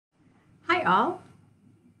Hi, all.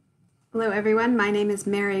 Hello, everyone. My name is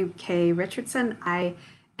Mary Kay Richardson. I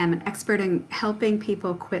am an expert in helping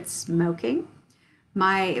people quit smoking.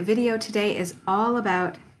 My video today is all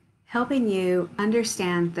about helping you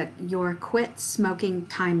understand your quit smoking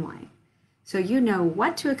timeline so you know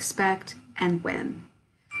what to expect and when.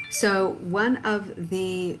 So, one of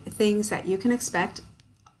the things that you can expect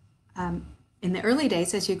in the early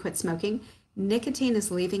days as you quit smoking, nicotine is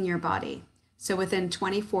leaving your body. So within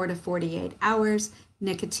 24 to 48 hours,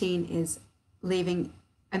 nicotine is leaving,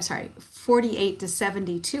 48 to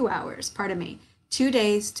 72 hours, pardon me, 2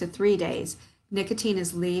 days to 3 days, nicotine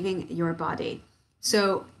is leaving your body.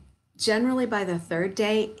 So generally by the third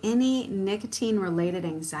day, any nicotine related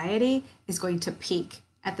anxiety is going to peak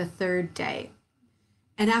at the third day.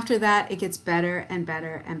 And after that, it gets better and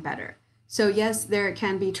better and better. So yes, there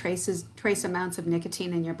can be trace amounts of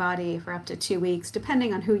nicotine in your body for up to 2 weeks,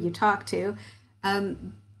 depending on who you talk to.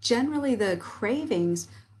 Generally, the cravings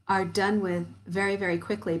are done with very, very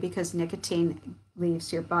quickly because nicotine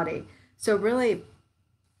leaves your body. So really,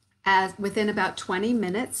 as within about 20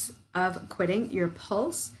 minutes of quitting, your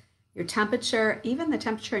pulse, your temperature, even the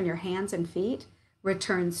temperature in your hands and feet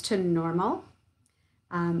returns to normal.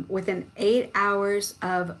 Within 8 hours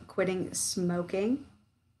of quitting smoking,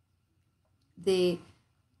 the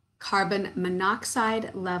carbon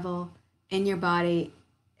monoxide level in your body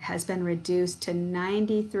has been reduced to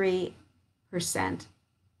 93%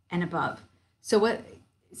 and above. So what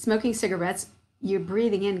smoking cigarettes, you're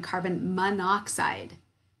breathing in carbon monoxide,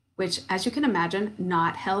 which, as you can imagine,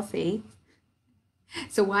 not healthy.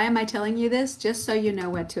 So why am I telling you this? Just so you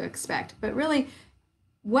know what to expect. But really,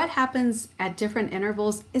 what happens at different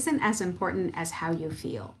intervals isn't as important as how you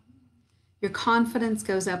feel. Your confidence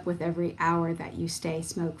goes up with every hour that you stay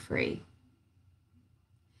smoke free.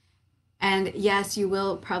 And yes, you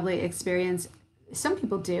will probably experience, some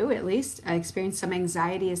people do at least, experience some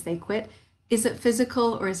anxiety as they quit. Is it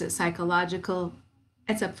physical or is it psychological?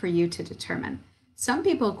 It's up for you to determine. Some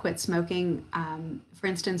people quit smoking, for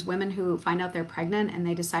instance, women who find out they're pregnant and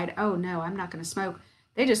they decide, oh no, I'm not going to smoke.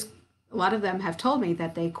 A lot of them have told me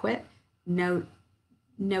that they quit, no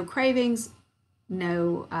cravings,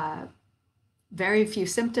 no very few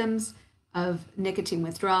symptoms of nicotine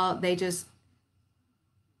withdrawal. They just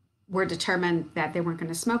were determined that they weren't going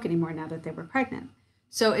to smoke anymore now that they were pregnant.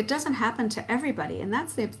 So it doesn't happen to everybody. And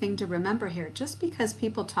that's the thing to remember here. Just because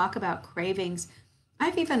people talk about cravings,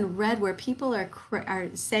 I've even read where people are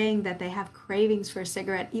saying that they have cravings for a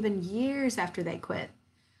cigarette even years after they quit.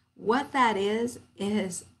 What that is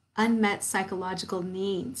unmet psychological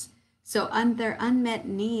needs. So their unmet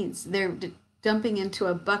needs, they're dumping into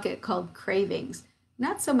a bucket called cravings.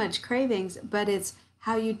 Not so much cravings, but it's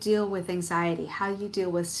how you deal with anxiety, how you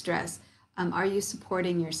deal with stress. Are you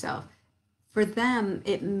supporting yourself? For them,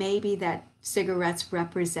 it may be that cigarettes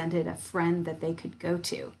represented a friend that they could go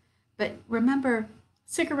to. But remember,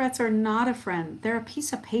 cigarettes are not a friend. They're a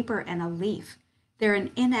piece of paper and a leaf. They're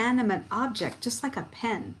an inanimate object, just like a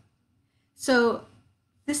pen. So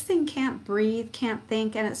this thing can't breathe, can't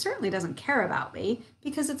think, and it certainly doesn't care about me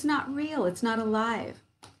because it's not real, it's not alive.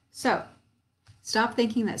 So stop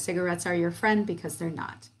thinking that cigarettes are your friend because they're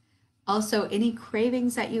not. Also, any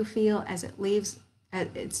cravings that you feel as it leaves,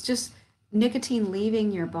 it's just nicotine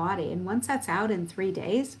leaving your body. And once that's out in 3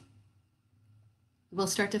 days, you will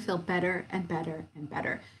start to feel better and better and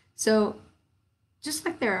better. So just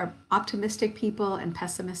like there are optimistic people and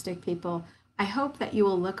pessimistic people, I hope that you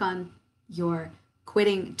will look on your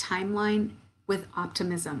quitting timeline with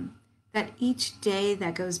optimism, that each day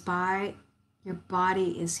that goes by, your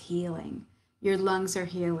body is healing, your lungs are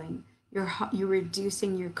healing, you're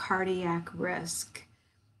reducing your cardiac risk,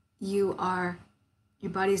 your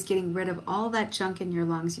body's getting rid of all that junk in your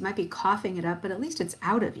lungs. You might be coughing it up, but at least it's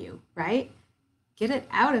out of you, right? Get it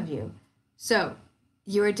out of you. So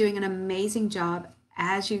you are doing an amazing job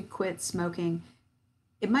as you quit smoking.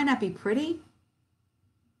 It might not be pretty,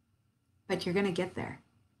 but you're going to get there.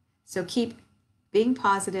 So keep being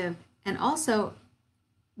positive, and also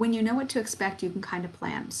when you know what to expect, you can kind of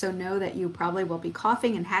plan. So know that you probably will be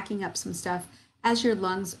coughing and hacking up some stuff as your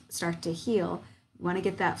lungs start to heal. You want to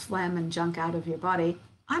get that phlegm and junk out of your body.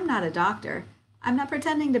 I'm not a doctor. I'm not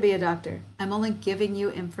pretending to be a doctor. I'm only giving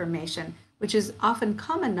you information, which is often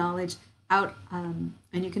common knowledge out, and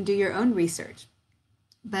you can do your own research.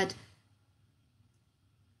 But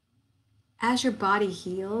as your body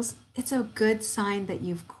heals, it's a good sign that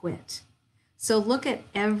you've quit. So look at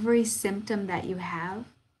every symptom that you have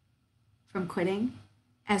from quitting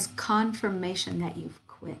as confirmation that you've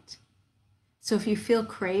quit. So if you feel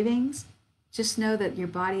cravings, just know that your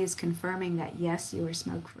body is confirming that yes, you are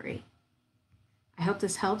smoke free. I hope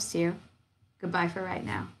this helps you. Goodbye for right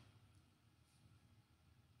now.